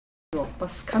Ja,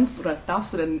 was kannst oder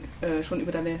darfst du denn schon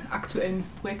über deine aktuellen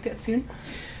Projekte erzählen?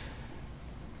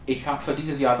 Ich habe für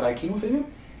dieses Jahr 3 Kinofilme.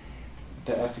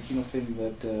 Der erste Kinofilm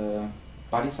wird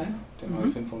Buddy sein, der neue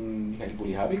Film von Michael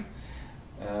Bulli-Herbig.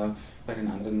 Bei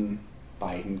den anderen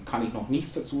beiden kann ich noch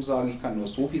nichts dazu sagen. Ich kann nur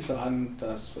so viel sagen,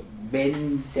 dass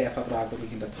wenn der Vertrag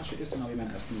wirklich in der Tasche ist, dann habe ich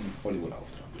meinen ersten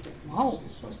Hollywood-Auftrag. Wow.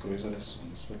 Das ist was Größeres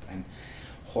und es wird ein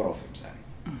Horrorfilm sein.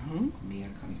 Mehr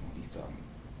kann ich noch nicht sagen.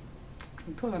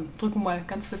 Toll, dann drücken wir mal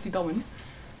ganz fest die Daumen.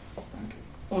 Danke.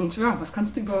 Und ja, was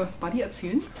kannst du über Buddy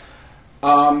erzählen?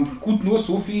 Gut, nur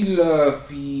so viel,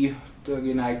 wie der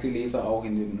geneigte Leser auch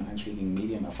in den einschlägigen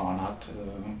Medien erfahren hat.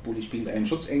 Bulli spielt einen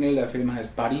Schutzengel, der Film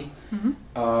heißt Buddy.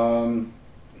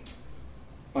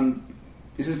 Und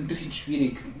es ist ein bisschen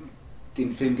schwierig,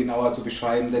 den Film genauer zu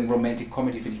beschreiben, denn Romantic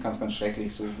Comedy finde ich ganz, ganz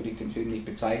schrecklich, so würde ich den Film nicht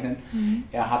bezeichnen.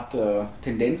 Er hat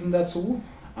Tendenzen dazu,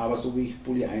 aber so wie ich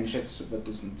Bulli einschätze, wird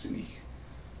es ein ziemlich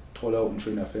toller und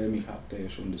schöner Film. Ich hatte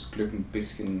schon das Glück, ein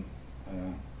bisschen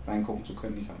reingucken zu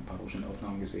können. Ich habe ein paar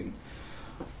Rohschnittaufnahmen gesehen.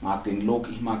 Mag den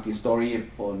Look, ich mag die Story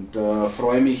und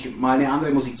freue mich, mal eine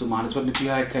andere Musik zu machen. Es wird mit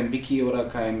Sicherheit kein Wiki oder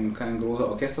kein großer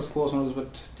Orchesterscore, sondern es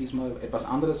wird diesmal etwas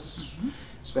anderes.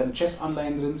 Es werden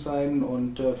Jazz-Anleihen drin sein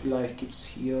und vielleicht gibt es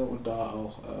hier und da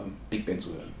auch Big Band zu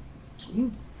hören. So.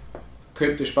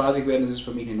 Könnte spaßig werden, es ist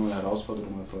für mich eine neue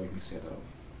Herausforderung, da freue ich mich sehr drauf.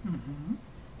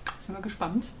 Sind wir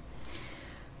gespannt.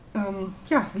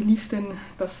 Ja, wie lief denn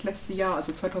das letzte Jahr,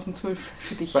 also 2012,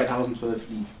 für dich? 2012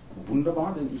 lief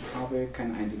wunderbar, denn ich habe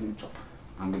keinen einzigen Job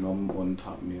angenommen und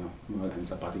habe mir mal ein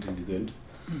Sabbatical gegönnt.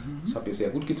 Das hat mir sehr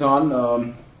gut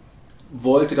getan.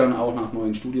 Wollte dann auch nach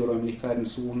neuen Studioräumlichkeiten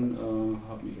suchen,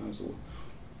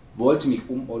 wollte mich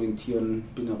umorientieren,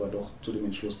 bin aber doch zu dem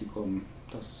Entschluss gekommen,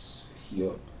 dass es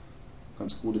hier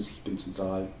ganz gut ist. Ich bin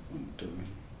zentral und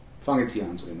fange jetzt hier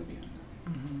an zu renovieren.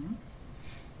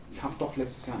 Ich habe doch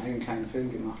letztes Jahr einen kleinen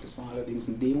Film gemacht. Das war allerdings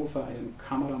ein Demo für einen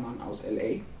Kameramann aus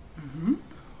LA.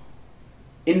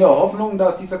 In der Hoffnung,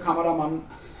 dass dieser Kameramann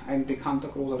ein bekannter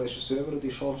großer Regisseur wird. Die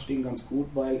Chancen stehen ganz gut,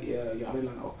 weil er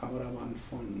jahrelang auch Kameramann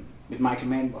mit Michael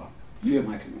Mann war. Für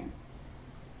Michael Mann.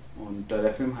 Und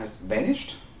der Film heißt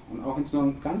Vanished. Und auch wenn es nur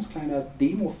ein ganz kleiner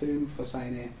Demo-Film für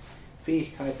seine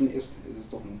Fähigkeiten ist, ist es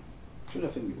doch ein schöner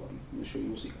Film geworden. Eine schöne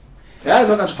Musik. Ja, es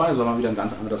war ganz spannend, es war mal wieder ein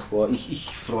ganz anderer Score.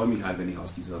 Ich freue mich halt, wenn ich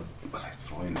aus dieser, was heißt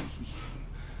freuen, ich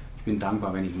bin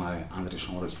dankbar, wenn ich mal andere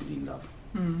Genres bedienen darf.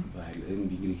 Weil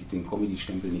irgendwie kriege ich den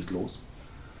Comedy-Stempel nicht los.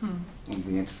 Und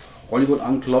wenn jetzt Hollywood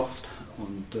anklopft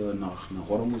und nach einer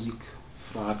Horrormusik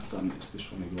fragt, dann ist das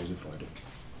schon eine große Freude.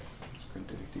 Das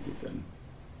könnte richtig gut werden.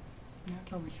 Ja,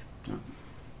 glaube ich. Ja.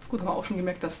 Gut, haben wir auch schon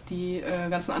gemerkt, dass die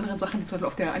ganzen anderen Sachen, die zum Beispiel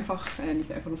auf der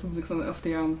nicht einfach nur Filmmusik, sondern auf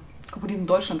der Komponenten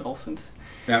Deutschland drauf sind,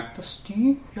 dass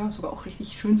die ja sogar auch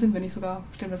richtig schön sind, wenn nicht sogar,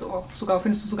 stellenweise auch sogar,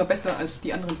 findest du sogar besser als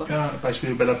die anderen Sachen. Ja,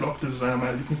 Beispiel Bella Block, das ist einer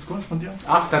meiner Lieblingsscores von dir.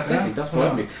 Ach, tatsächlich, das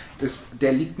freut mich.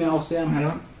 Der liegt mir auch sehr am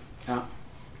Herzen. Ja.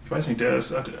 Ich weiß nicht, der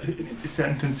ist sehr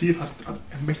intensiv, hat eine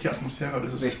mächtige Atmosphäre,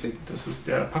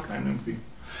 der packt einen irgendwie.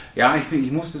 Ja, ich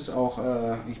muss das auch,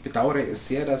 ich bedauere es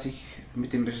sehr, dass ich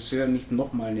mit dem Regisseur nicht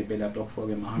nochmal eine Bella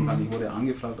Block-Folge machen kann. Ich wurde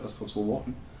angefragt erst vor 2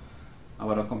 Wochen,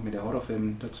 aber da kommt mir der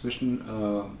Horrorfilm dazwischen.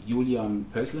 Julian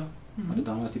Pösler hatte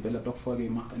damals die Bella Block-Folge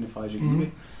gemacht, Eine falsche Liebe.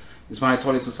 Es war eine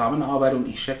tolle Zusammenarbeit und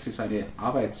ich schätze seine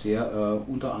Arbeit sehr.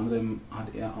 Unter anderem hat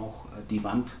er auch Die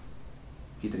Wand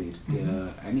gedreht, der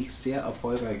eigentlich sehr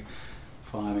erfolgreich,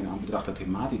 vor allem in Anbetracht der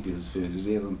Thematik dieses Films, es ist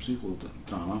eher so ein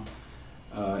Psychodrama,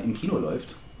 im Kino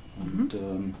läuft. Und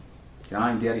ja,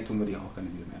 in der Richtung würde ich auch gerne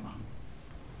wieder mehr machen.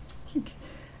 Schick.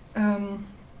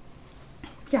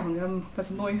 Ja, und wir haben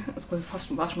quasi neu, also quasi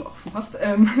fast war schon auch schon fast,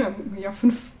 ja,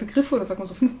 5 Begriffe oder sagen wir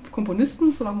so 5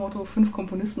 Komponisten, so nach dem Motto 5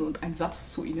 Komponisten und ein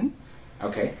Satz zu ihnen.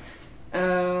 Okay.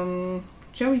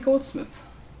 Jerry Goldsmith.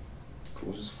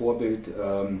 Großes Vorbild,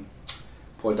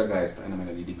 Poltergeist, einer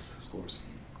meiner Lieblingsscores.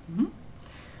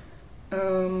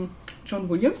 John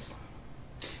Williams.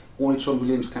 Ohne John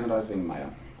Williams kein Ralph Wengenmeier.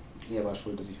 Er war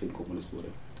schuld, dass ich Filmkomponist wurde.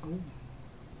 Oh.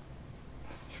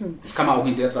 Schön. Das kann man auch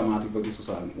in der Dramatik wirklich so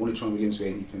sagen. Ohne John Williams wäre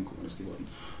ich nicht Filmkomponist geworden.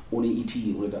 Ohne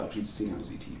E.T., ohne der Abschiedsszene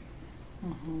aus E.T. Ja.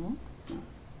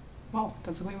 Wow,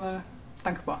 dann sind wir immer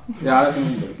dankbar. Ja, das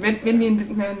sind wir. Wenn wir ihn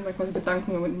quasi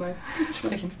bedanken, wenn wir ihn mal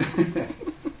sprechen.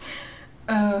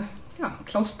 Ja,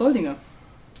 Klaus Doldinger.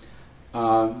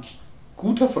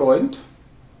 Guter Freund,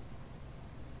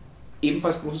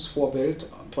 ebenfalls großes Vorbild,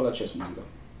 toller Jazzmusiker.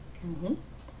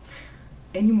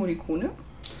 Ennio Morricone.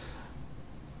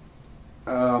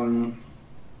 Hat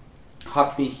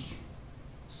mich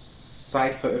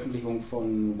seit Veröffentlichung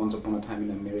von Once Upon a Time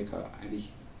in America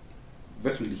eigentlich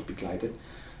wöchentlich begleitet.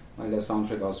 weil der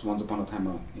Soundtrack aus Once Upon a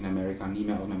Time in America nie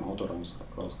mehr aus meinem Auto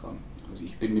rauskam. Also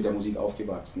ich bin mit der Musik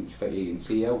aufgewachsen, ich verehre ihn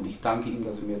sehr und ich danke ihm,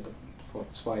 dass er mir vor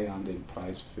 2 Jahren den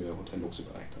Preis für Hotel Lux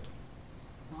überreicht hat.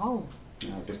 Wow.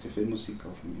 Ja, beste Filmmusik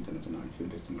auf dem internationalen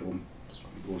Filmfest in Rom. Das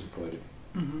war eine große Freude.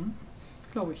 Mhm.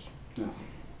 Glaube ich. Ja.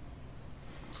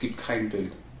 Es gibt kein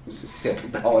Bild. Es ist sehr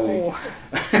bedauerlich. Oh.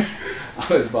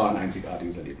 Aber es war ein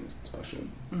einzigartiges Erlebnis. Es war schön.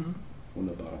 Mhm.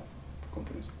 Wunderbarer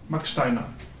Komponist. Max Steiner.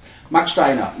 Max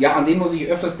Steiner. Ja, an den muss ich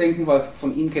öfters denken, weil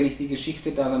von ihm kenne ich die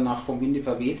Geschichte, dass er nach Vom Winde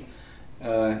verweht,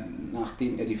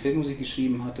 nachdem er die Filmmusik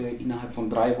geschrieben hatte, innerhalb von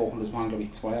 3 Wochen, das waren glaube ich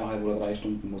 2,5 oder 3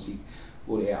 Stunden Musik,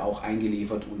 wurde er auch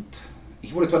eingeliefert und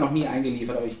ich wurde zwar noch nie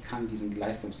eingeliefert, aber ich kann diesen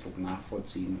Leistungsdruck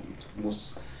nachvollziehen und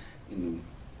muss in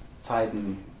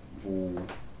Zeiten, wo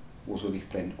es wirklich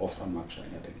brennt, oft an Max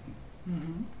Steiner denken.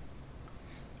 Mhm.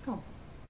 Ja.